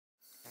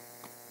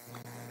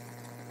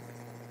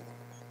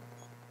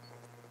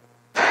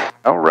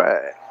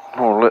Alright, I'm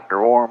going to let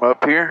her warm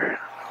up here.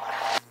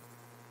 I'm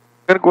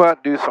going to go out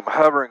and do some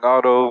hovering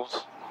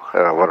autos,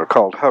 what are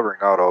called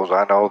hovering autos.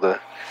 I know the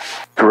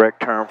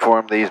correct term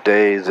for them these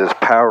days is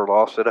power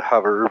loss at a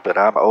hover, but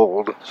I'm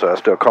old, so I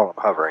still call them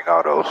hovering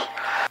autos.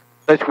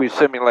 Basically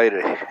simulate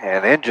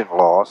an engine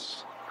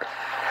loss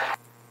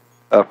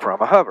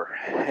from a hover.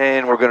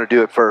 And we're going to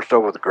do it first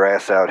over the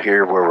grass out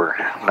here where we're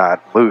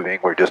not moving,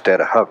 we're just at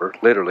a hover,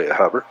 literally a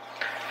hover.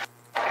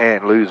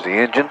 And lose the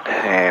engine,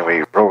 and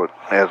we roll it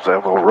as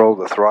we'll roll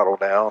the throttle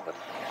down. And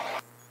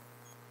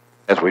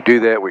as we do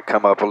that, we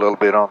come up a little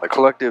bit on the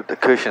collective to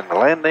cushion the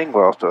landing.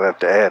 We also have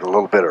to add a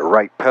little bit of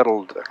right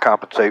pedal to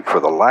compensate for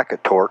the lack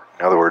of torque.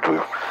 In other words, we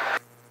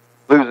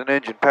lose an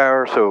engine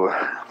power, so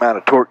the amount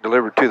of torque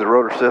delivered to the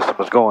rotor system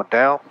is going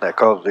down. That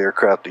causes the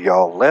aircraft to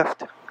yaw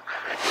left.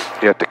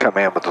 You have to come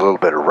in with a little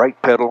bit of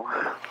right pedal,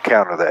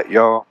 counter that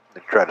yaw,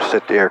 and try to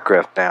set the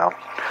aircraft down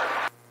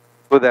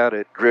without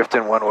it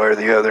drifting one way or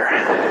the other.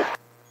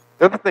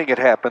 The other thing that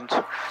happens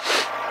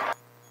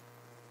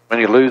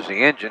when you lose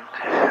the engine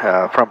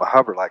from a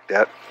hover like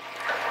that,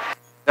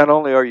 not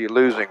only are you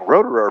losing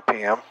rotor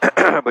RPM,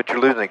 but you're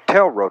losing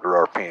tail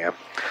rotor RPM.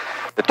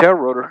 The tail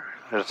rotor,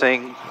 the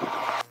thing,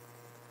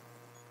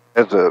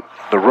 as the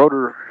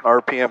rotor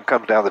RPM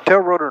comes down, the tail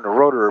rotor and the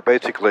rotor are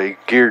basically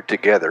geared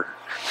together.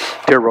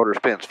 Tail rotor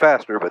spins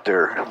faster, but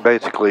they're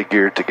basically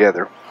geared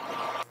together.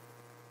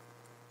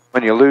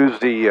 When you lose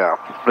the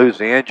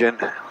engine,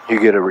 you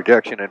get a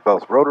reduction in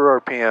both rotor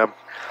RPM,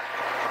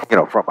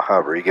 from a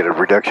hover. You get a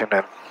reduction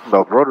in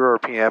both rotor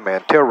RPM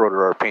and tail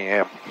rotor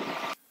RPM.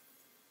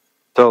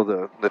 So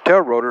the tail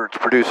rotor, it's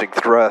producing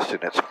thrust,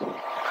 and it's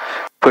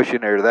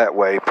pushing air that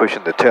way,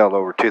 pushing the tail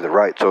over to the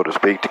right, so to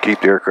speak, to keep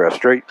the aircraft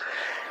straight.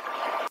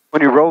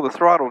 When you roll the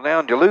throttle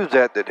down, you lose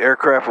that. The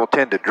aircraft will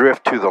tend to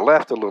drift to the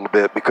left a little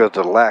bit because of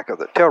the lack of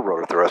the tail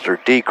rotor thruster,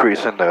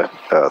 decreasing the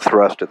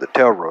thrust of the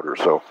tail rotor.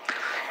 So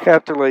you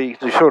have to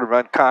sort of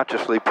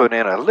unconsciously put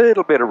in a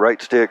little bit of right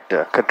stick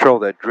to control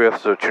that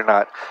drift so that you're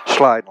not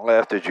sliding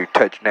left as you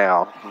touch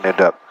down and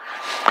end up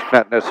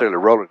not necessarily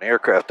rolling the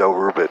aircraft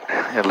over, but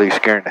at least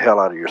scaring the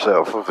hell out of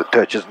yourself if it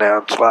touches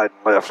down sliding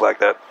left like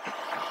that.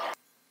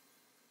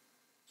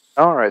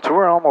 Alright, so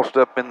we're almost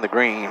up in the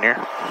green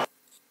here.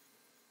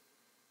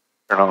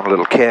 Turn on a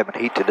little cabin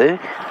heat today.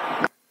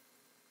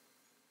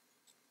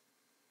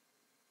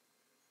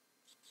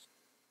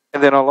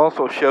 And then I'll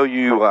also show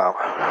you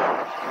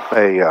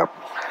a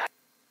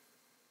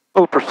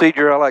little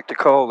procedure I like to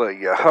call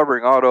the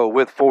hovering auto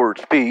with forward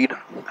speed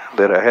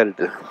that I had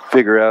to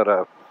figure out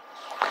of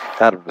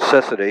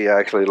necessity. I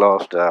actually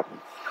lost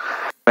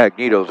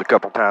magnetos a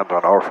couple times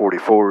on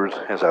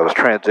R44s as I was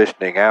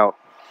transitioning out.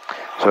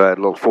 So I had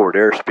a little forward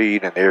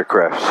airspeed and the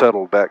aircraft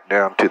settled back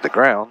down to the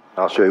ground.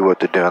 I'll show you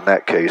what to do in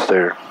that case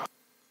there.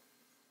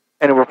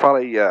 And we'll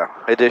probably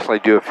additionally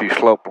do a few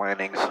slope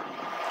landings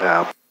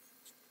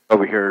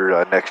over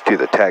here next to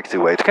the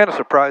taxiway. It's kind of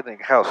surprising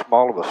how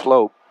small of a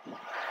slope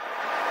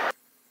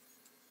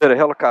that a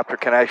helicopter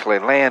can actually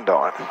land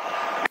on.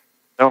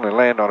 They only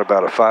land on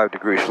about a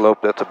 5-degree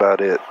slope, that's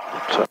about it.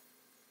 So,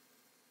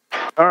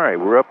 alright,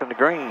 we're up in the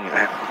green.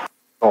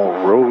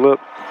 Gonna roll up,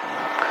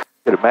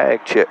 get a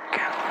mag check.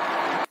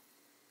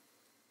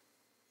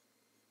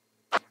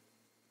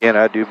 Again,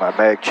 I do my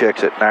mag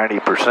checks at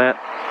 90%,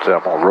 so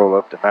I'm gonna roll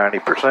up to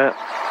 90%.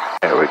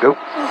 There we go.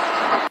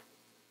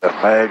 The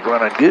mag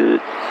running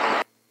good.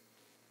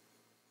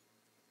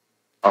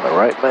 On the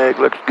right mag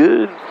looks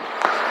good.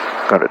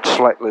 Got it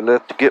slightly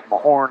left to get my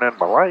horn and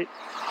my light.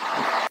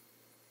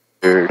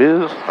 There it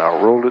is. I'll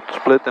roll it,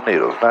 split the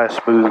needles. Nice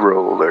smooth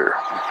roll there.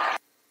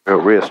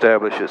 We'll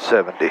reestablish at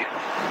 70.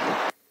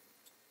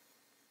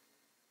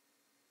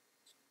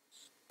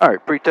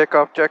 Alright,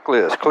 pre-takeoff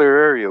checklist. Clear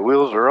area.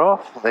 Wheels are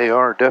off. They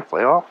are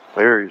definitely off.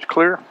 The area is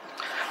clear.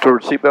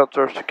 Torque seatbelts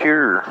are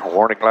secure.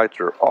 Warning lights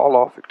are all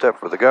off except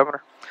for the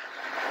governor.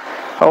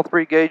 All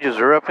 3 gauges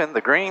are up in the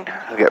green.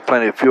 We've got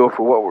plenty of fuel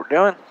for what we're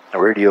doing. The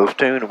radio's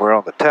tuned and we're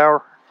on the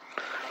tower.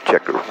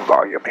 Check the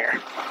volume here.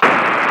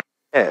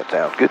 Yeah, it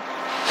sounds good.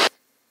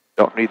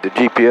 Don't need the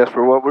GPS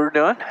for what we're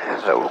doing.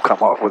 So we'll come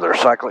off with our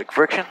cyclic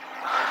friction.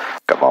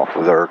 Come off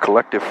with our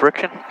collective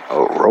friction.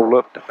 We'll roll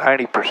up to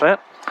 90%.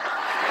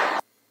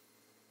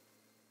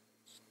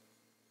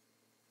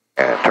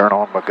 And turn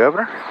on my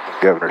governor.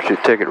 The governor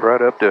should take it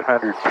right up to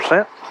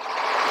 100%.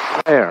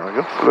 There we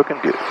go, looking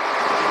good.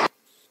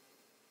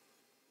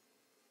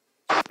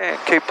 And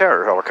Cape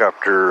Tower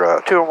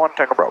helicopter 201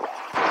 Tango Bravo.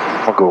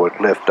 We'll go and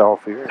lift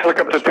off here.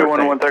 Helicopter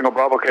 211 Tango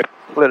Bravo, Cape.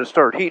 Let it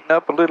start heating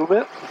up a little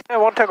bit. Yeah,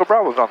 1 Tango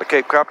Bravo's on the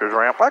Cape Copters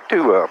ramp. I'd like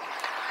to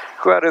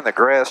go out in the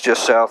grass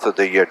just south of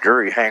the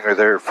jury hangar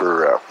there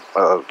for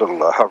a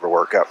little hover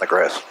work out in the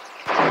grass.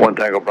 1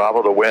 Tango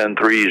Bravo, the wind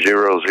 300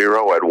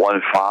 at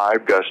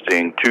 15,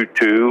 gusting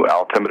 22,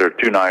 altimeter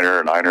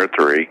 29er, 9er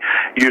 3.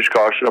 Use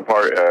caution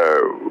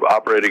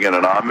operating in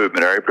a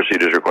non-movement area.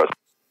 Proceed as requested.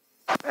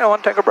 Yeah,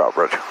 1 Tango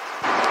Bravo, Roger.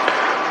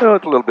 Well,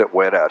 it's a little bit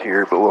wet out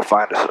here, but we'll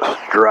find us a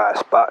dry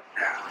spot.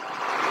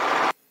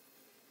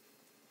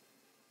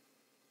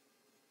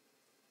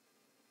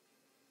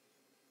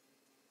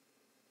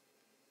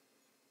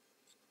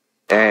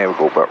 And we'll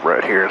go about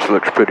right here. This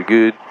looks pretty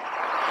good.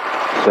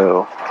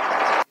 So,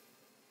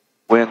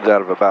 wind's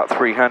out of about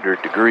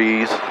 300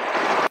 degrees.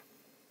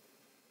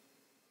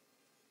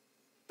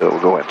 So we'll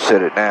go ahead and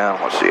set it down.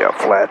 Let's see how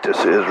flat this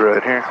is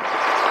right here.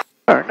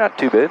 Alright, not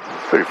too bad.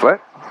 Pretty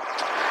flat.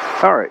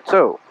 Alright,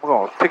 so we're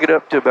going to pick it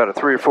up to about a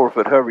 3 or 4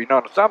 foot hover. You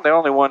notice I'm the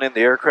only one in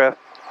the aircraft,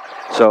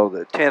 so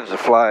it tends to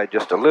fly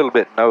just a little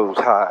bit nose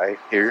high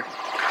here.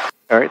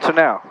 Alright, so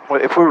now,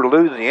 if we were to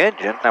lose the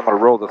engine, I'm going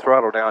to roll the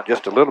throttle down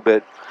just a little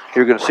bit.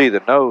 You're going to see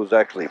the nose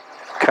actually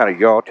kind of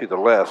yaw to the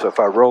left. So if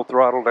I roll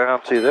throttle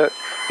down, see that?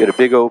 Get a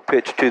big old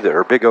pitch to the,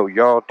 or big old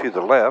yaw to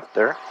the left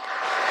there.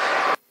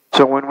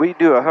 So when we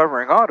do a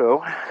hovering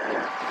auto,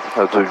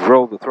 as we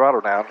roll the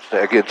throttle down,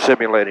 again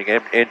simulating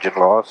engine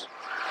loss,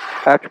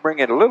 I have to bring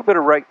in a little bit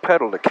of right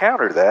pedal to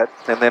counter that,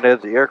 and then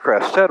as the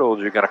aircraft settles,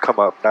 you're going to come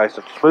up nice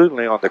and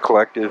smoothly on the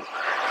collective.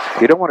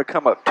 You don't want to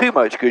come up too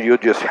much because you'll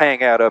just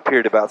hang out up here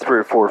at about 3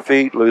 or 4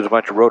 feet, lose a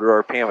bunch of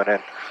rotor RPM,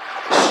 and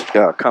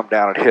then come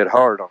down and hit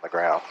hard on the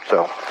ground.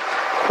 So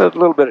there's a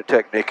little bit of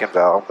technique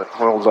involved, but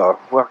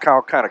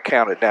I'll kind of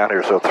count it down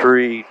here. So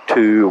 3,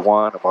 2,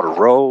 1. I'm going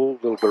to roll,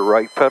 a little bit of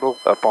right pedal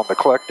up on the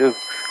collective,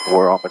 and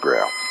we're on the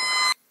ground.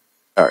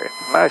 All right,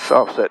 nice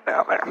offset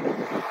down there.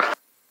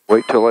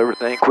 Wait till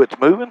everything quits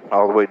moving,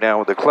 all the way down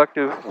with the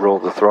collective, roll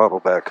the throttle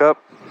back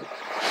up.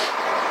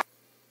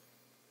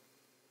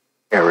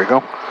 There we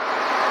go.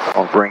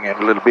 I'll bring in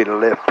a little bit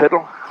of left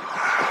pedal.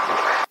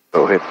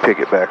 Go ahead and pick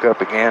it back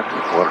up again.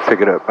 I want to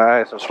pick it up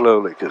nice and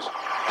slowly because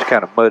it's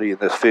kind of muddy in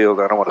this field.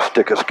 I don't want to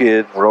stick a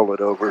skid and roll it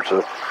over.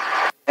 So,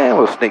 and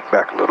we'll sneak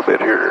back a little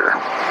bit here.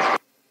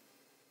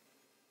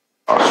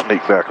 I'll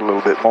sneak back a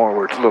little bit more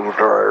where it's a little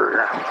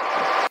drier.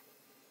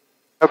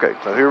 Okay,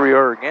 so here we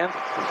are again.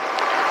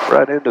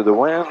 Right into the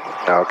wind.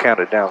 Now I'll count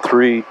it down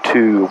 3,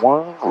 2,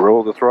 1.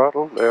 Roll the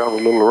throttle down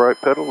with a little right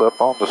pedal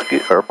up on the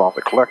skid, or up on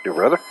the collective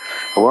rather.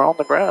 We're on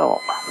the ground.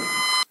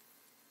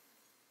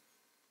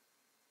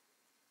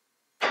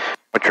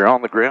 Once you're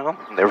on the ground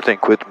and everything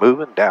quits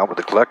moving, down with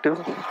the collective.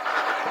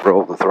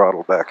 Roll the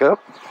throttle back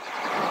up.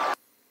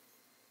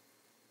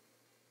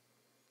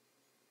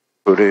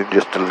 Put in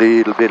just a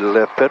little bit of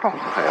left pedal,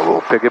 and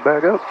we'll pick it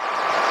back up.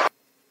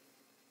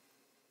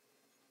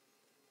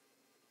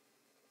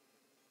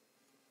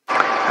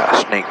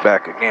 Sneak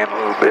back again a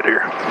little bit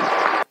here.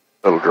 A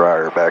little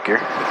drier back here.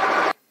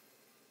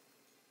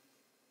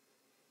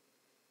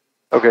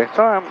 Okay,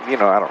 so I'm,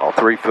 I don't know,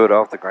 3 foot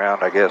off the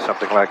ground, I guess,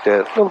 something like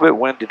that. It's a little bit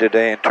windy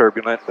today and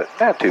turbulent, but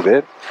not too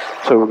bad.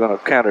 So we're going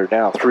to count her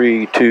down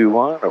 3, 2,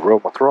 1. I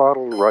roll my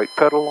throttle, right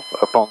pedal,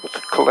 up on the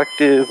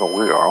collective, and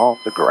we are on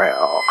the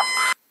ground.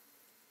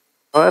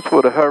 Well, that's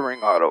what a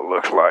hovering auto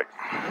looks like.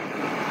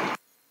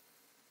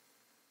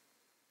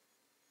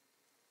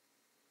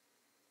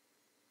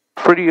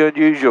 Pretty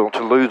unusual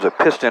to lose a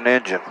piston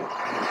engine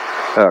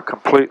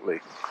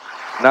completely.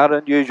 Not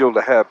unusual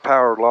to have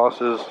power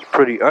losses.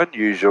 Pretty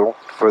unusual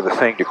for the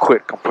thing to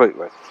quit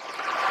completely.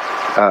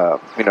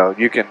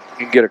 You can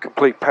get a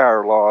complete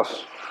power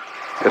loss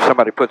if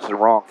somebody puts the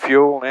wrong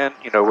fuel in.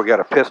 We got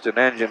a piston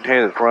engine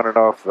here that's running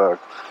off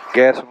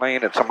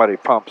gasoline, and somebody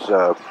pumps,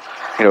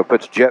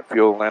 puts jet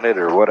fuel in it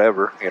or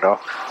whatever.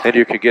 Then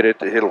you could get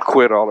it'll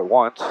quit all at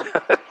once.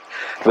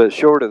 But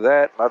short of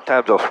that, a lot of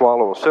times they'll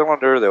swallow a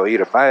cylinder, they'll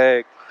eat a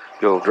mag,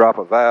 they'll drop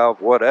a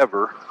valve,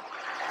 whatever,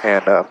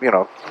 and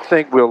the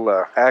thing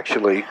will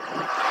actually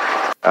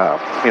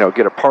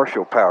get a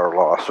partial power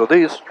loss. So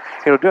these,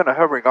 doing a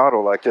hovering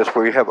auto like this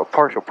where you have a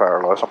partial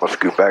power loss, I'm going to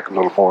scoot back a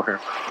little more here,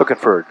 looking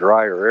for a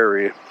drier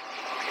area,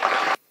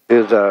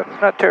 is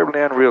not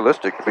terribly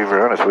unrealistic, to be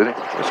very honest with you.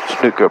 Let's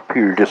snook up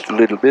here just a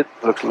little bit.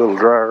 Looks a little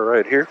drier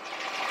right here.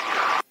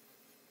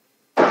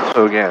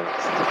 So again,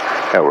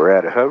 now we're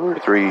at a hover,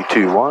 3,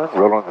 2, 1,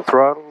 rolling the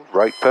throttle,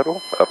 right pedal,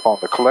 up on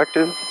the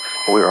collective,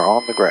 we are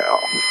on the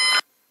ground.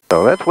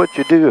 So that's what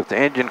you do if the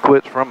engine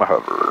quits from a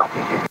hover.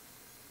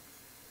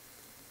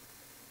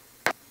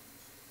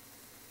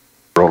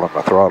 Rolling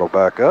my throttle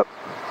back up.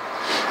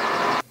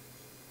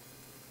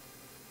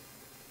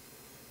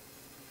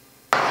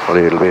 A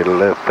little bit of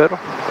left pedal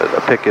as I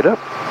pick it up.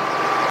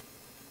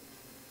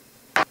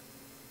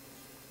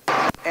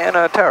 And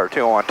Tower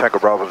 201 Tango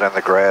Bravo's in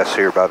the grass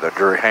here by the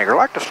jury hangar. I'd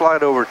like to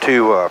slide over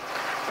to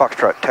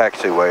Foxtrot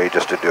Taxiway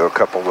just to do a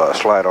couple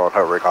slide-on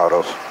hovering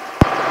autos.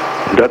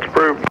 That's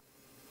approved.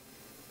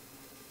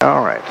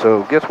 Alright,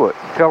 so guess what?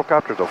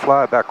 Helicopters will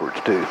fly backwards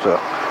too, so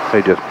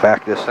they just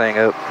back this thing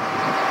up.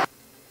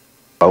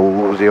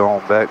 Mosey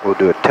on back. We'll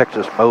do a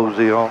Texas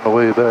mosey on the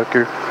way back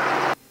here.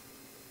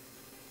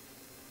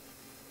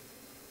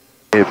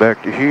 Get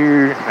back to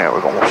here. Now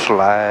we're going to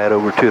slide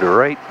over to the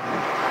right.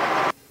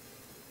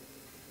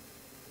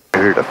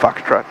 Here to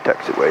Foxtrot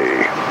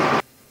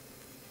Taxiway.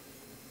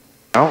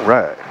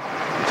 Alright,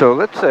 so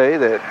let's say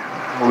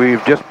that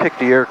we've just picked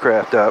the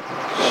aircraft up.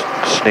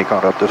 Sneak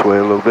on up this way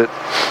a little bit.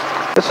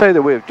 Let's say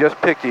that we've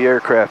just picked the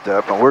aircraft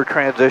up and we're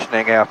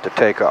transitioning out to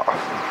takeoff.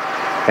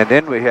 And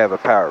then we have a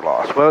power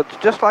loss. Well, it's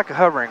just like a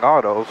hovering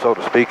auto, so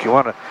to speak.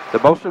 The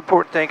most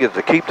important thing is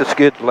to keep the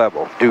skids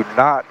level. Do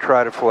not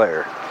try to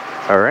flare.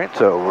 Alright,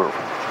 so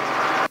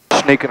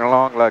sneaking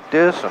along like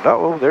this, and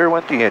oh, there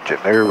went the engine.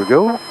 There we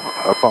go,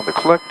 up on the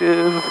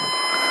collective.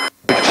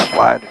 We just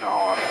slide it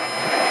on.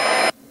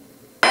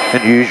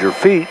 And use your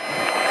feet.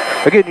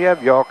 Again, you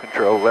have yaw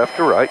control left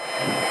or right,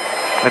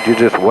 and you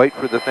just wait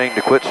for the thing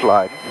to quit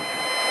sliding.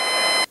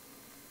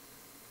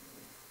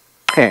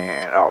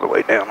 And all the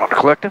way down on the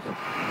collective.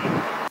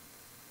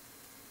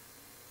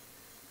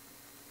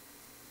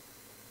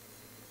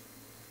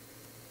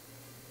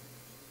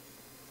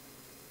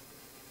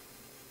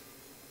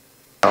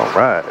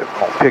 Alright, I'm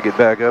going to pick it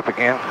back up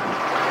again.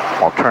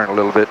 I'll turn a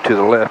little bit to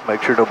the left,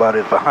 make sure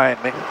nobody's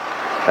behind me.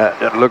 That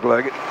doesn't look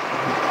like it.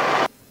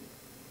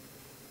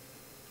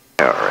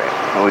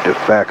 Alright, we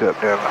just back up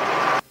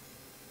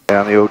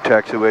down the old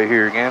taxiway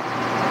here again.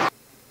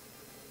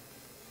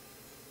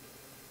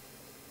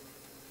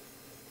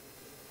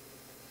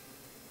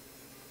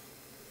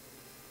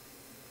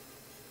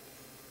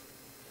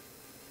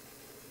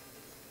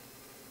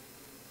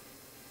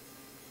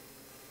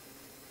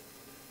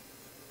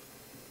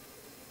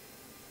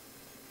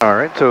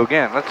 Alright, so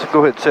again, let's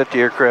go ahead and set the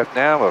aircraft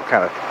down. We'll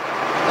kind of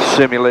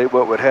simulate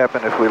what would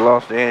happen if we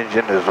lost the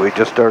engine as we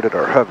just started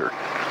our hover.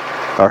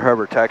 Our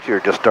hover taxi,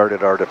 or just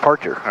started our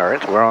departure.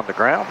 Alright, so we're on the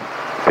ground,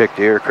 pick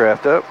the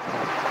aircraft up,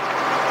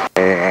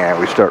 and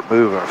we start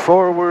moving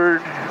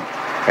forward,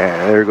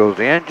 and there goes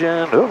the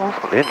engine.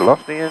 Oh,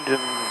 lost the engine.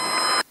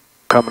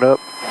 Coming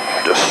up,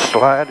 just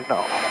sliding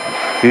on.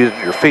 Using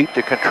your feet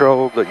to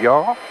control the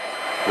yaw,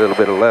 a little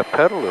bit of left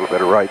pedal, a little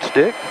bit of right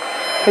stick.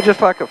 And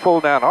just like a full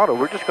down auto,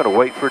 we're just going to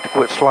wait for it to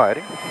quit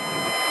sliding.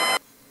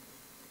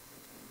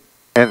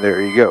 And there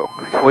you go.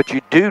 What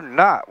you do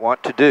not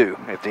want to do,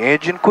 if the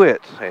engine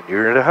quits and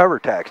you're in a hover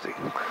taxi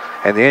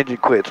and the engine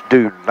quits,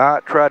 do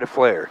not try to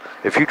flare.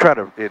 If you try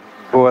to,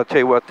 boy, I'll tell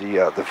you what,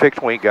 the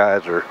fixed wing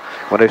guys are,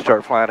 when they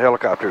start flying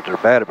helicopters, they're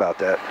bad about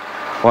that.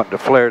 Wanting to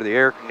flare the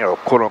air,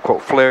 quote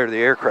unquote, flare the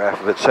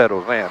aircraft if it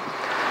settles in.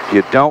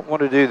 You don't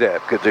want to do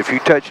that, because if you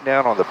touch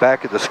down on the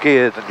back of the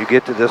skids and you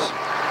get to this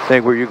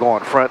thing where you're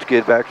going front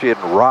skid, back skid,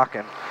 and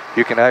rocking,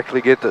 you can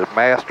actually get the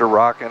master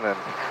rocking and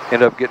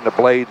end up getting the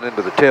blades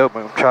into the tail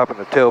boom, chopping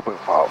the tail boom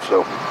off.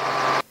 So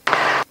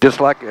just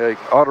like an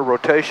auto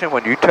rotation,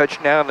 when you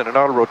touch down in an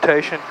auto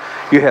rotation,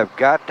 you have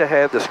got to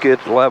have the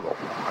skids level.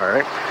 All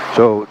right.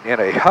 So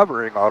in a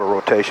hovering auto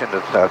rotation,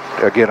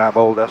 again, I'm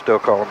old, I still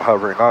call them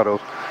hovering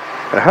autos.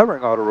 In a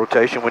hovering auto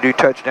rotation, when you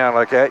touch down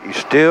like that, you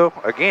still,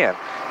 again,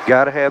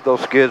 got to have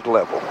those skids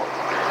level.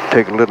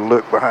 Take a little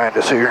look behind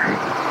us here.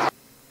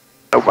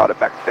 Nobody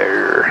back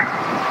there.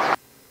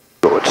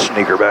 Go and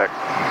sneak her back.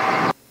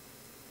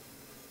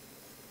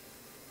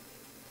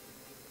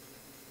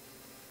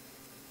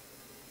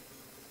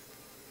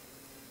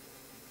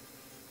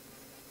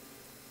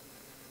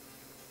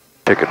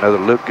 Take another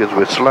look as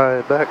we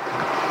slide back.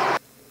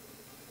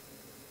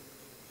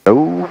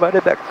 Nobody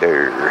back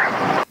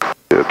there.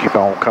 We'll keep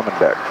on coming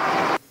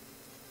back.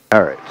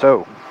 Alright,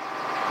 so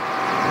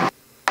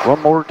one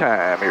more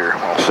time here.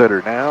 I'll set her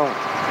down.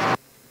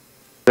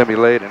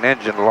 Simulate an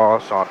engine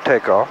loss on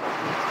takeoff,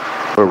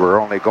 where we're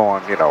only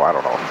going, I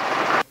don't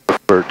know,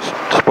 for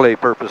display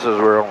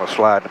purposes, we're only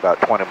sliding about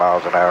 20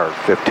 miles an hour,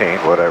 15,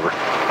 whatever.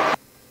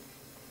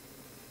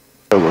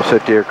 So we'll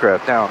set the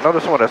aircraft down.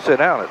 Notice when I sit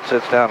down, it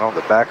sits down on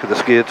the back of the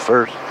skids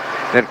first,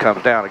 then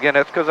comes down. Again,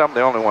 that's because I'm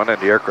the only one in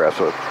the aircraft,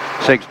 so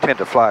things tend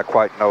to fly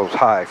quite nose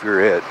high if you're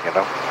it,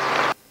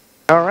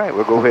 Alright,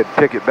 we'll go ahead and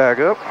pick it back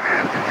up,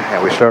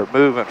 and we start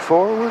moving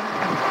forward.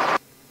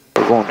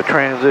 We're going to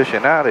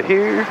transition out of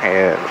here,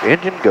 and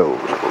engine goes.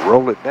 We'll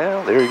roll it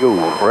down. There you go.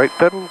 Right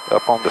pedal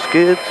up on the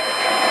skids,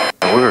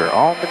 and we're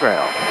on the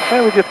ground.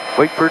 And we just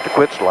wait for it to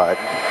quit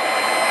sliding.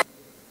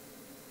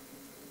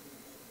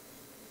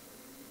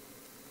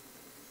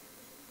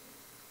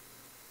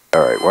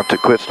 Alright, once it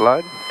quits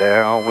sliding,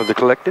 down with the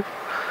collective,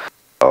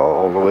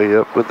 all the way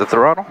up with the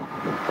throttle.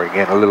 Bring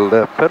in a little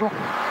left pedal.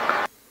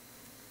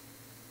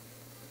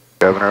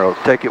 Governor will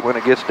take it when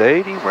it gets to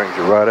 80, brings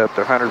you right up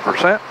to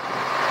 100%.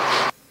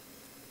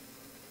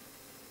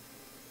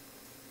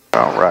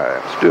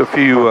 Alright, let's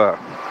do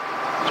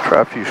let's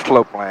try a few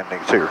slope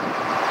landings here.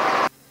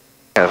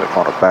 As I'm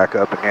going to back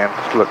up again,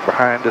 let's look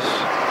behind us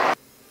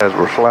as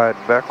we're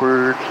sliding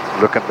backwards,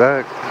 looking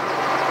back.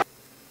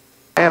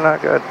 And I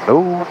got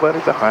nobody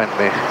behind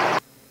me.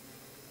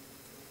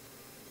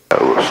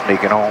 Oh, we're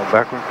sneaking on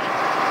backwards.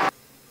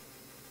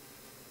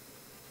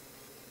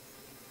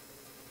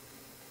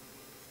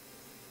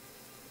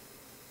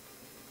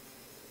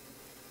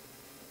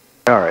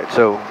 Alright,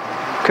 so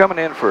coming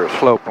in for a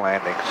slope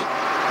landings.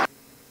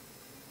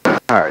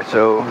 Alright,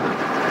 so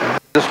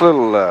this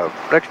little,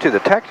 next to the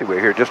taxiway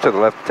here, just to the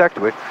left of the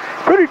taxiway,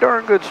 pretty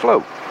darn good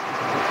slope.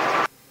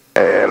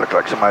 It looks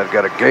like somebody's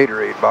got a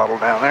Gatorade bottle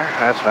down there.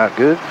 That's not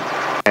good.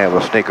 And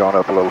we'll sneak on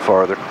up a little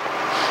farther.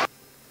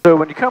 So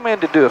when you come in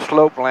to do a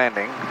slope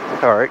landing,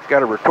 alright,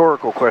 got a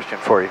rhetorical question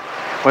for you.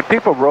 When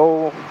people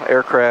roll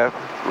aircraft,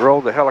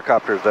 roll the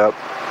helicopters up,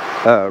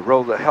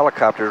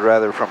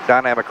 from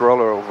dynamic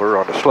rollover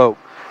on the slope,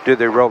 do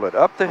they roll it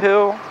up the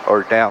hill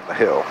or down the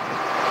hill?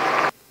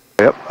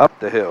 Yep, up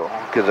the hill.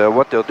 Because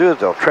what they'll do is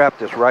they'll trap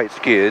this right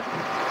skid,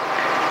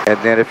 And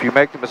then if you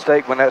make the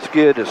mistake when that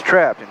skid is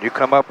trapped and you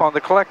come up on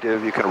the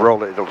collective, you can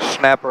roll it. It'll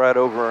snap right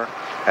over,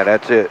 and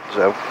that's it.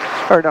 So,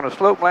 all right, on a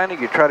slope landing,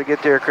 you try to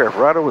get the aircraft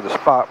right over the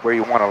spot where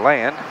you want to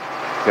land.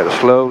 You got to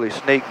slowly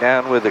sneak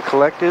down with the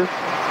collective.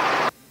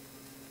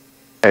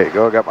 There you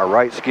go. I got my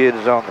right skid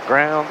is on the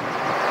ground.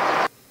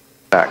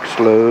 I can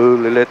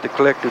slowly let the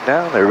collective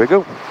down. There we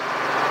go.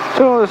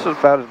 So this is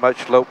about as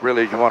much slope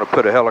really as you want to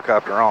put a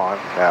helicopter on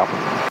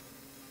now.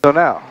 So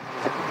now,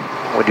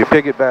 when you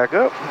pick it back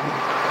up,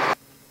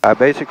 I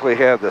basically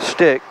have the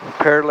stick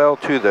parallel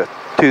to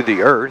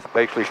the earth,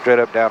 basically straight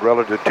up down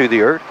relative to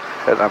the earth.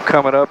 As I'm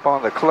coming up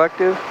on the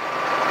collective,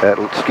 that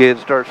skid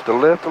starts to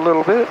lift a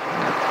little bit.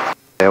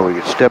 And we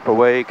can step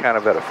away kind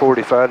of at a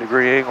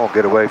 45-degree angle,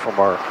 get away from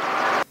our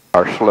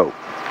slope.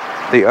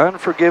 The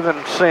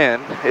unforgiven sin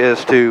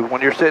is to,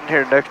 when you're sitting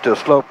here next to a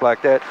slope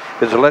like that,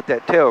 is to let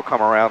that tail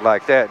come around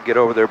like that and get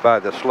over there by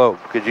the slope,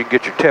 because you can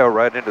get your tail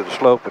right into the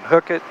slope and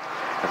hook it,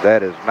 and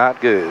that is not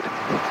good.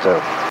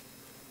 So,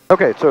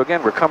 okay, so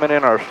again, we're coming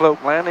in our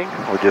slope landing.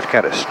 We'll just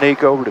kind of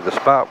sneak over to the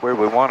spot where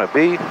we want to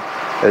be.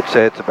 Let's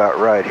say it's about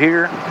right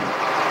here.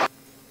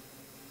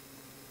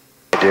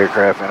 The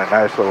aircraft in a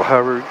nice little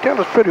hover. You can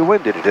tell it's pretty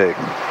windy today.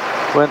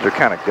 Winds are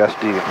kind of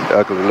gusty and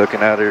ugly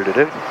looking out here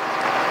today.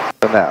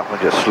 So now we'll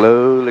just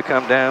slowly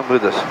come down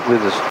with this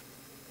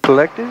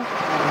collective.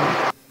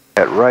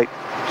 That right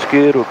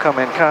skid will come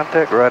in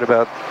contact right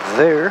about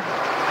there.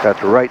 Got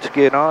the right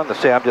skid on. Let's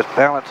say I'm just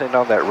balancing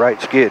on that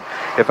right skid.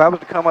 If I was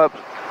to come up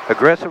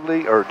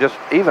aggressively or just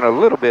even a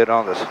little bit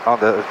on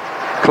the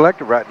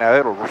collective right now,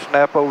 it'll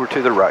snap over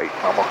to the right.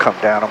 I'm gonna come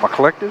down on my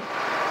collective,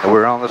 and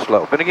we're on the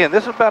slope. And again,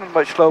 this is about as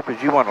much slope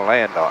as you want to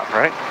land on,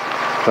 right?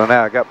 So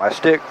now I got my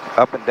stick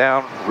up and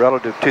down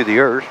relative to the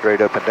earth,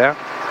 straight up and down.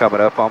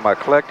 Coming up on my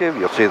collective,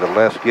 you'll see the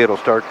left skid will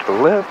start to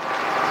lift.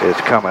 It's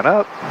coming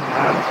up,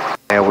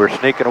 and we're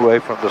sneaking away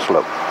from the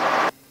slope.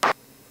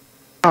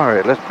 All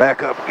right, let's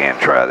back up again,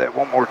 try that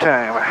one more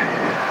time.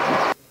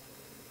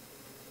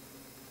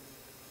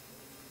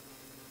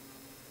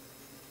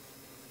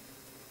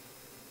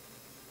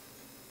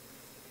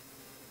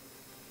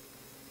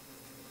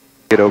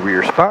 Get over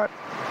your spot.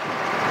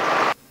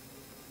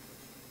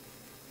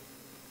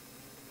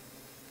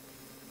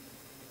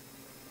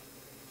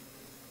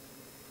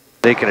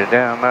 Taking it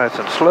down nice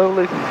and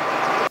slowly.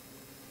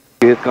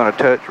 It's going to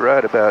touch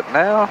right about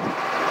now.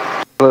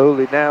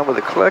 Slowly down with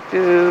the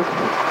collective.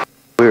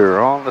 We're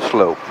on the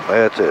slope.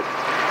 That's it.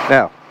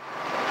 Now,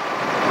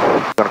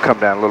 I'm going to come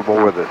down a little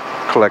more with the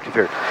collective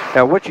here.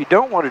 Now, what you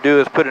don't want to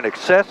do is put an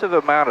excessive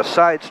amount of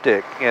side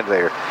stick in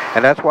there.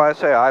 And that's why I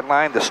say I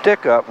line the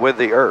stick up with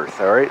the earth,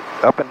 all right?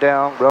 Up and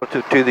down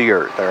relative to the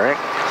earth, all right?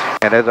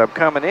 And as I'm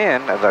coming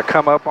in, as I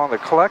come up on the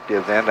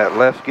collective, then that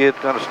left skid's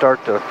going to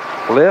start to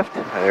lift.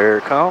 There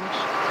it comes.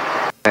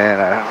 And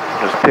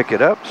I just pick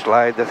it up,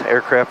 slide the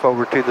aircraft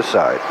over to the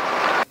side.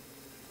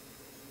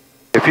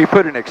 If you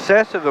put an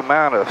excessive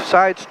amount of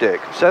side stick,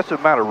 excessive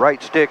amount of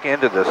right stick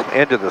into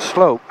the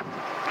slope,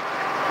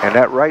 and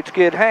that right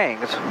skid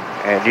hangs,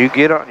 and you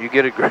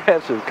get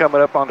aggressive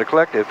coming up on the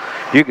collective,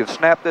 you can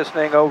snap this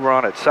thing over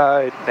on its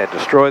side and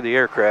destroy the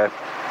aircraft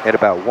in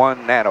about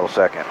 1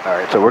 nanosecond. All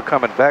right, so we're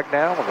coming back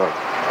down. We're going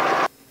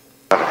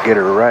to get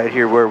her right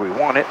here where we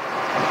want it.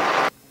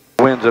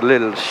 Wind's a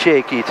little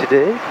shaky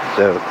today,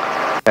 so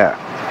yeah.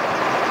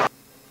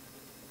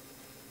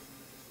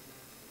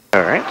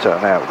 All right, so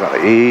now we're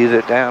going to ease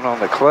it down on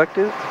the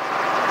collective.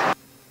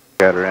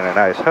 Got her in a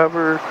nice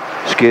hover.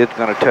 Skid's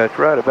going to touch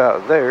right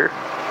about there.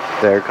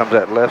 There comes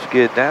that left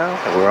skid down,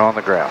 and we're on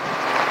the ground.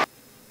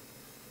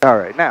 All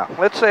right, now,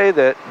 let's say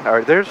that, all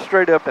right, there's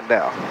straight up and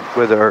down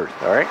with the earth,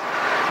 all right?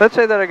 Let's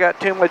say that I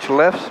got too much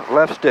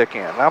left stick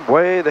in. I'm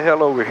way the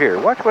hell over here.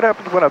 Watch what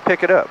happens when I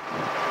pick it up.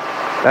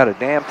 Not a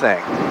damn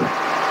thing.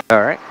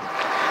 All right?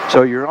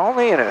 So you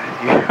only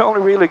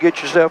really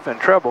get yourself in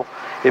trouble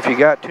if you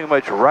got too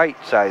much right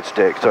side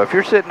stick. So if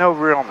you're sitting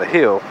over on the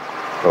hill,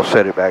 we'll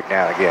set it back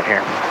down again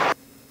here.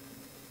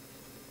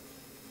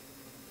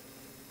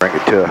 Bring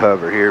it to a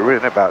hover here. We're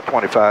in about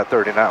 25,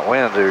 30 knot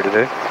winds here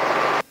today.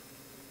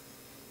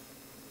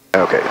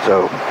 Okay,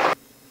 so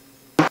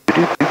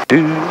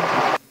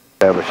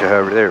establish a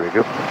hover. There we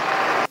go.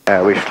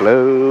 Now we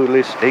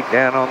slowly sneak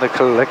down on the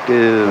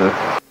collective.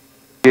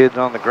 Skids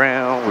on the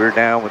ground. We're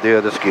down with the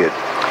other skid.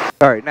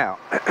 All right, now.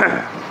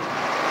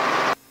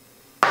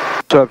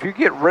 So if you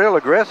get real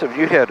aggressive,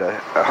 you had a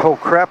whole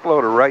crap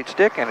load of right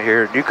stick in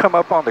here, and you come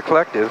up on the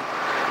collective,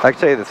 like I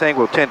say, the thing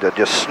will tend to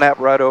just snap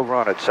right over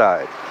on its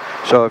side.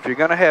 So if you're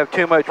going to have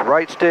too much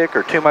right stick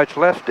or too much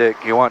left stick,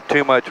 you want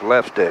too much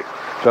left stick.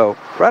 So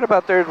right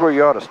about there is where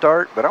you ought to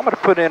start, but I'm going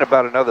to put in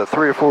about another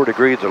 3 or 4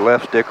 degrees of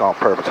left stick on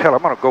purpose. Hell,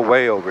 I'm going to go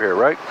way over here,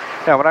 right?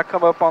 Now, when I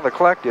come up on the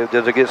collective,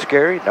 does it get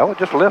scary? No, it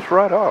just lifts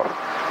right off.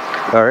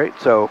 All right,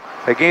 so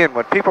again,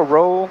 when people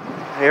roll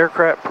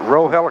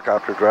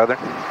helicopters rather,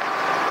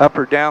 up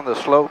or down the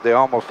slope, they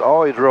almost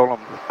always roll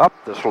them up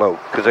the slope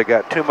because they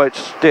got too much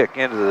stick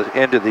into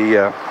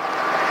the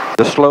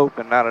slope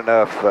and not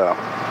enough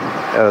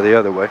the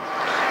other way.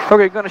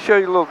 Okay, going to show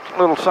you a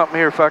little something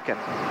here if I can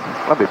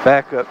let me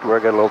back up to where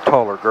I got a little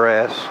taller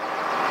grass.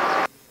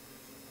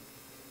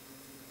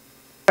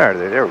 There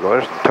we go,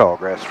 there's some tall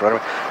grass in front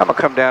of me. I'm going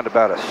to come down to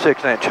about a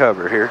 6-inch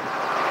hover here,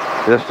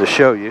 just to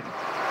show you.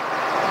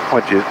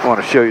 I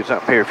want to show you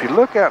something here. If you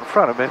look out in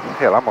front of me,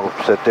 hell, I'm going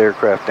to set the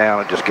aircraft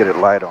down and just get it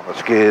light on the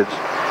skids,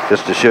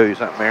 just to show you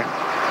something here.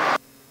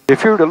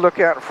 If you were to look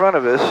out in front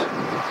of us,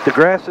 the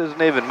grass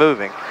isn't even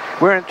moving.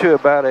 We're into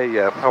about a,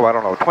 I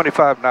don't know,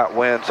 25 knot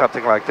wind,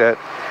 something like that.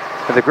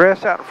 And the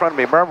grass out in front of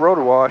me, my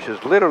rotor wash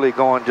is literally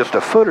going just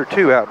a foot or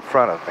two out in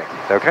front of me,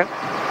 okay?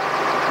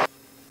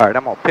 All right,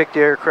 I'm going to pick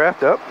the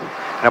aircraft up,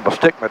 and I'm going to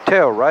stick my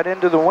tail right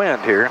into the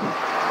wind here.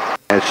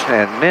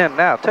 And then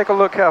now, take a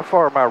look how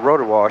far my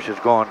rotor wash is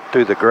going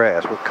through the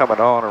grass. We're coming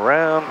on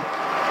around.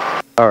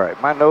 All right,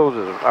 my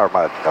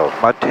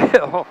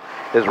tail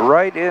is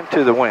right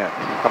into the wind.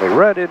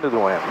 Right into the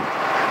wind.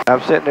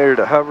 I'm sitting there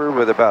to hover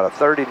with about a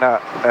 30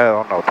 knot,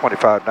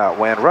 25 knot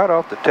wind right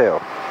off the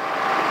tail.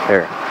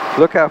 There.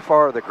 Look how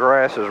far the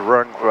grass is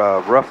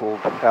ruffled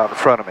out in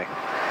front of me.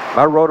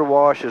 My rotor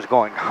wash is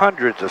going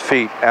hundreds of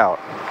feet out.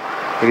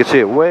 You can see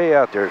it way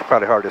out there. It's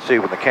probably hard to see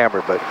with the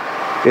camera, but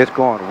it's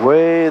going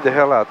way the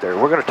hell out there.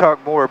 We're going to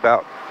talk more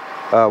about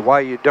why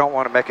you don't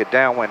want to make a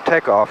downwind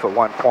takeoff at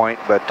one point,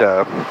 but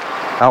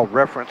I'll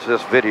reference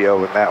this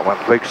video in that one.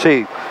 But you can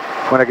see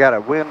when I got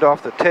a wind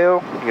off the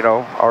tail, you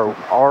know, our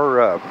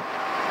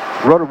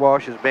rotor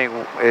wash is being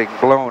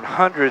blown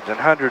hundreds and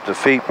hundreds of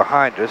feet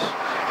behind us.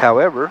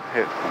 However,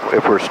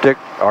 if we're stick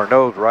our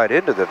nose right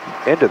into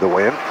the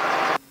wind,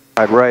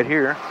 like right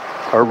here,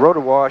 our rotor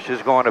wash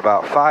is going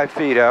about 5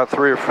 feet out,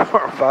 3 or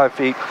 4 or 5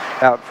 feet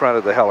out in front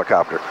of the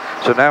helicopter.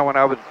 So now when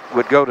I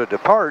would go to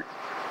depart,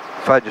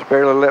 if I just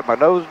barely let my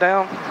nose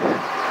down,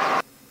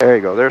 there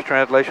you go, there's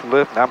translational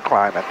lift, and I'm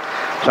climbing.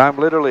 So I'm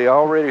literally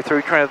already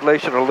through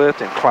translational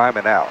lift and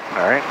climbing out,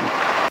 all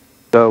right?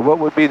 So what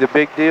would be the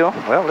big deal?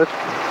 Well, let's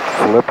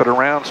flip it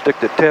around, stick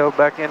the tail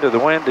back into the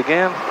wind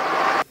again.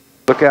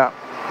 Look out,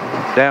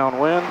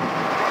 downwind.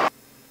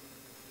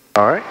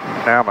 All right,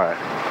 now my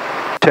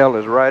tail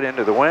is right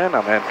into the wind.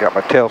 Got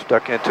my tail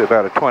stuck into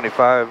about a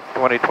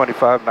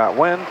 20-25 knot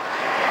wind.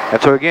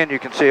 And so again, you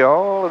can see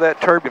all of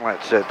that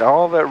turbulence,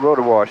 all that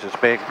rotor wash is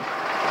being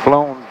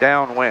blown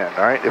downwind,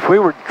 all right? If we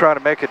were to try to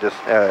make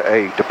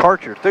a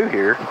departure through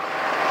here,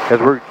 as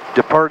we're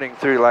departing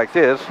through like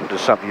this, which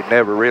is something you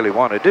never really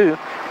want to do,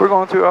 we're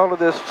going through all of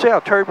this. See how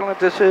turbulent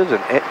this is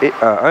and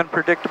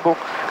unpredictable?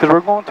 Because we're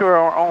going through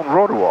our own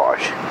rotor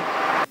wash.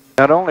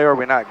 Not only are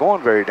we not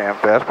going very damn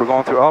fast, we're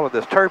going through all of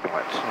this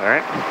turbulence, all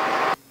right?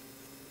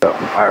 So,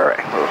 all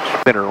right, we'll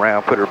spin her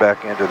around, put her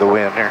back into the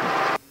wind here.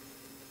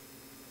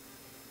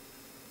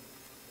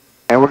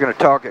 And we're going to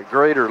talk at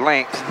greater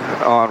length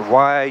on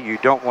why you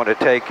don't want to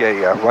take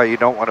why you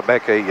don't want to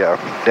make a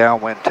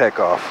downwind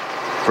takeoff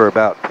for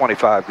about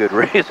 25 good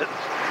reasons.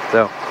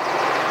 So,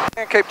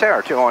 and Cape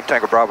Tower 201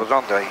 Tango Bravo's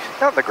on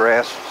the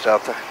grass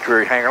south of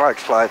Drury Hangar. I like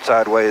slide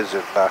sideways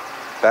and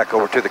back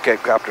over to the Cape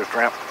Copters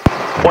ramp.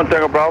 1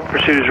 Tango Bravo,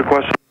 proceed as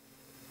requested.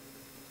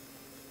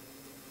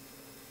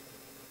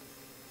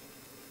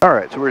 All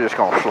right, so we're just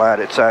going to slide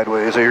it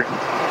sideways here.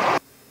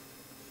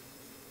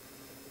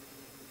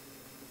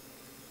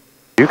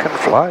 You can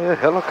fly a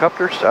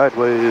helicopter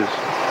sideways.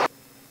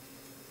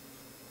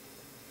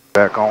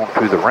 Back on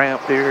to the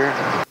ramp here.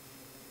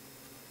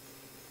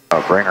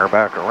 I'll bring her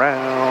back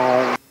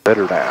around, set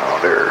her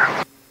down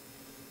there.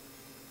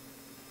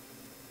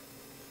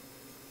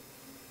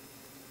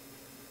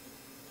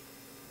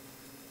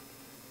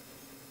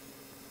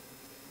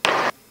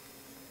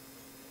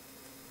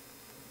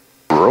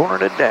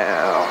 Rolling it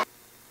down.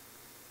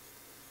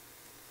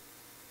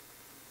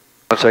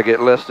 Once I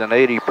get less than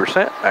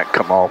 80%, I can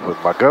come off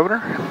with my governor,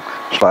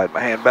 slide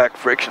my hand back,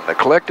 friction the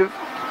collective,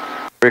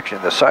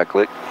 friction the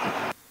cyclic.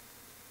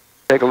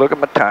 Take a look at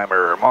my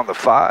timer. I'm on the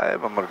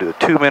 5. I'm going to do a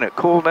 2-minute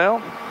cool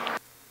down.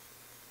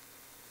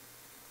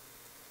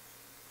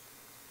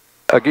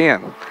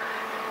 Again,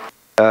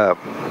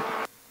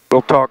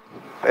 we'll talk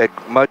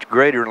at much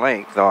greater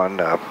length on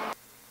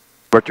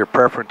what your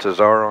preferences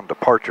are on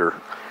departure.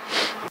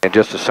 And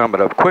just to sum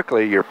it up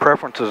quickly, your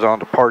preferences on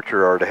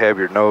departure are to have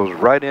your nose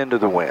right into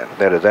the wind.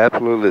 That is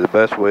absolutely the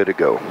best way to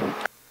go.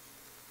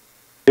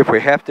 If we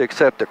have to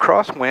accept a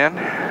crosswind,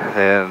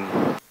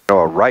 then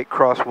a right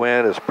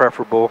crosswind is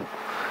preferable.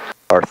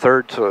 Our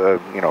third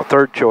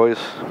choice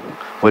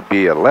would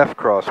be a left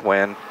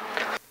crosswind.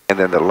 And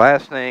then the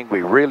last thing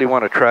we really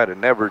want to try to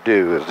never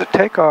do is to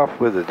take off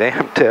with the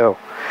damn tail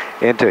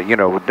into, we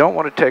don't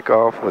want to take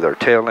off with our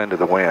tail into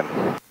the wind.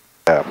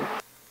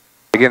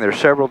 Again, there's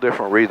several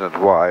different reasons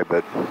why,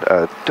 but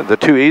the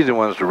two easy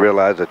ones to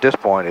realize at this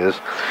point is,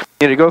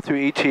 you go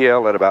through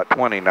ETL at about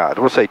 20 knots.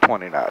 We'll say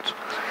 20 knots.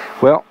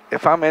 Well,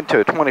 if I'm into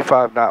a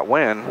 25 knot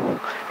wind,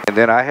 and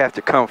then I have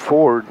to come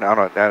forward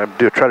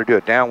and try to do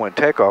a downwind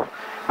takeoff,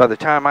 by the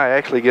time I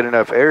actually get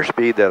enough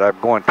airspeed that I'm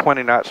going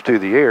 20 knots through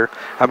the air,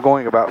 I'm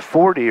going about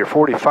 40 or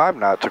 45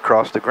 knots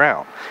across the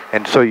ground.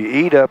 And so you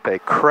eat up a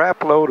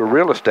crap load of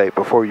real estate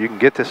before you can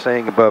get this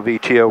thing above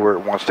ETL where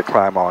it wants to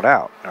climb on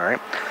out, all right?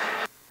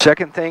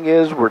 Second thing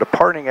is we're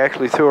departing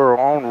actually through our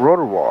own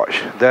rotor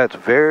wash. That's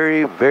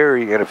very,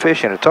 very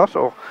inefficient. It's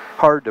also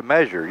hard to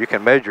measure. You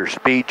can measure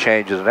speed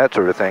changes and that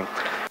sort of thing.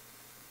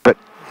 But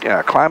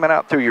climbing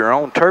out through your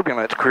own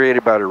turbulence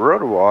created by the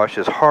rotor wash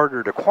is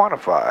harder to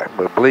quantify.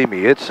 But believe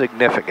me, it's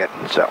significant.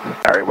 So,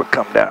 all right, we'll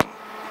come down.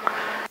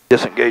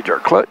 Disengage our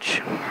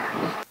clutch.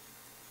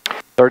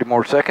 30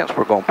 more seconds.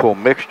 We're going to pull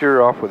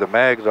mixture off with the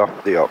mags off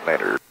of the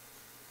alternator.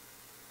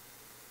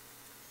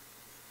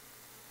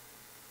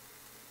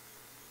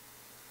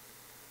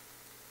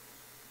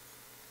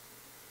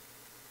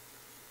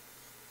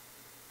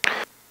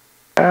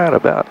 Got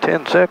about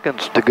 10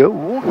 seconds to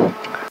go.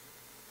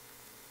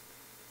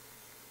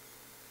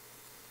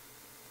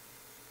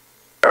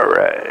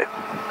 Alright.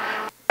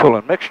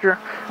 Pulling mixture,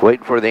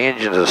 waiting for the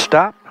engine to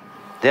stop,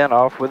 then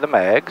off with the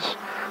mags,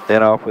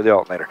 then off with the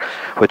alternator.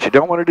 What you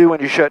don't want to do when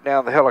you shut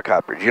down the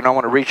helicopters, you don't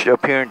want to reach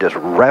up here and just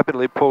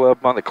rapidly pull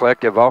up on the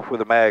collective off with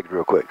the mags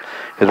real quick.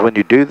 Because when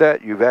you do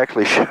that, you've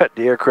actually shut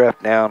the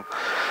aircraft down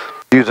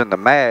using the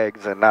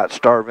mags and not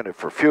starving it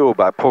for fuel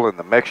by pulling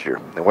the mixture.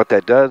 And what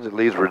that does, it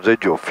leaves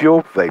residual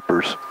fuel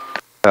vapors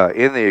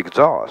in the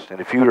exhaust.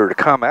 And if you were to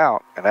come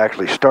out and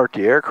actually start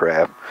the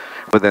aircraft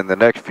within the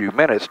next few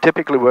minutes,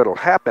 typically what will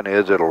happen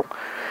is it'll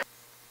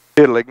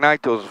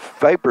ignite those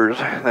vapors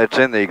that's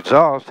in the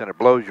exhaust and it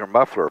blows your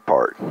muffler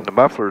apart. The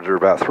mufflers are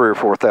about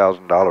 $3,000 or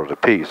 $4,000 a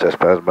piece. That's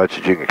about as much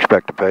as you can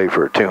expect to pay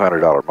for a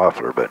 $200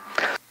 muffler. But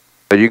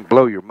you can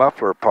blow your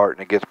muffler apart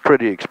and it gets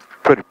pretty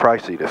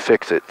pricey to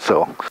fix it.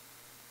 So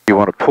you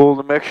want to pull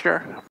the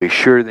mixture, be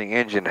sure the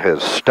engine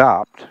has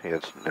stopped,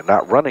 it's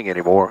not running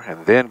anymore,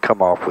 and then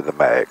come off with the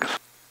mags.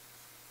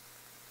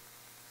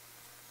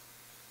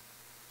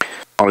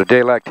 On a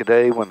day like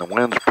today when the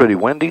wind's pretty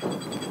windy,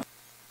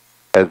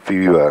 as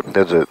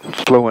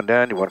it's slowing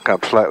down, you want to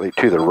come slightly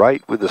to the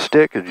right with the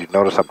stick. As you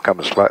notice, I'm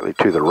coming slightly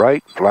to the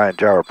right. Flying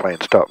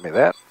gyroplanes taught me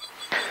that.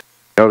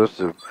 Notice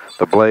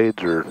the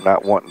blades are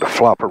not wanting to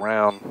flop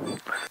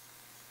around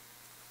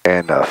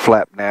and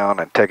flap down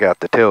and take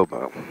out the tail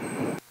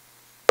boom.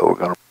 So we're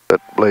going to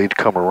let the blades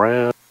come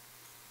around.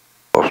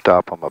 We'll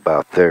stop them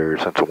about there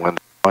since the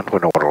wind's on. We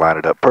don't want to line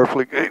it up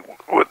perfectly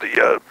with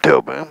the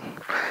tail boom.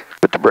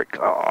 Put the brakes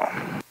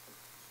on.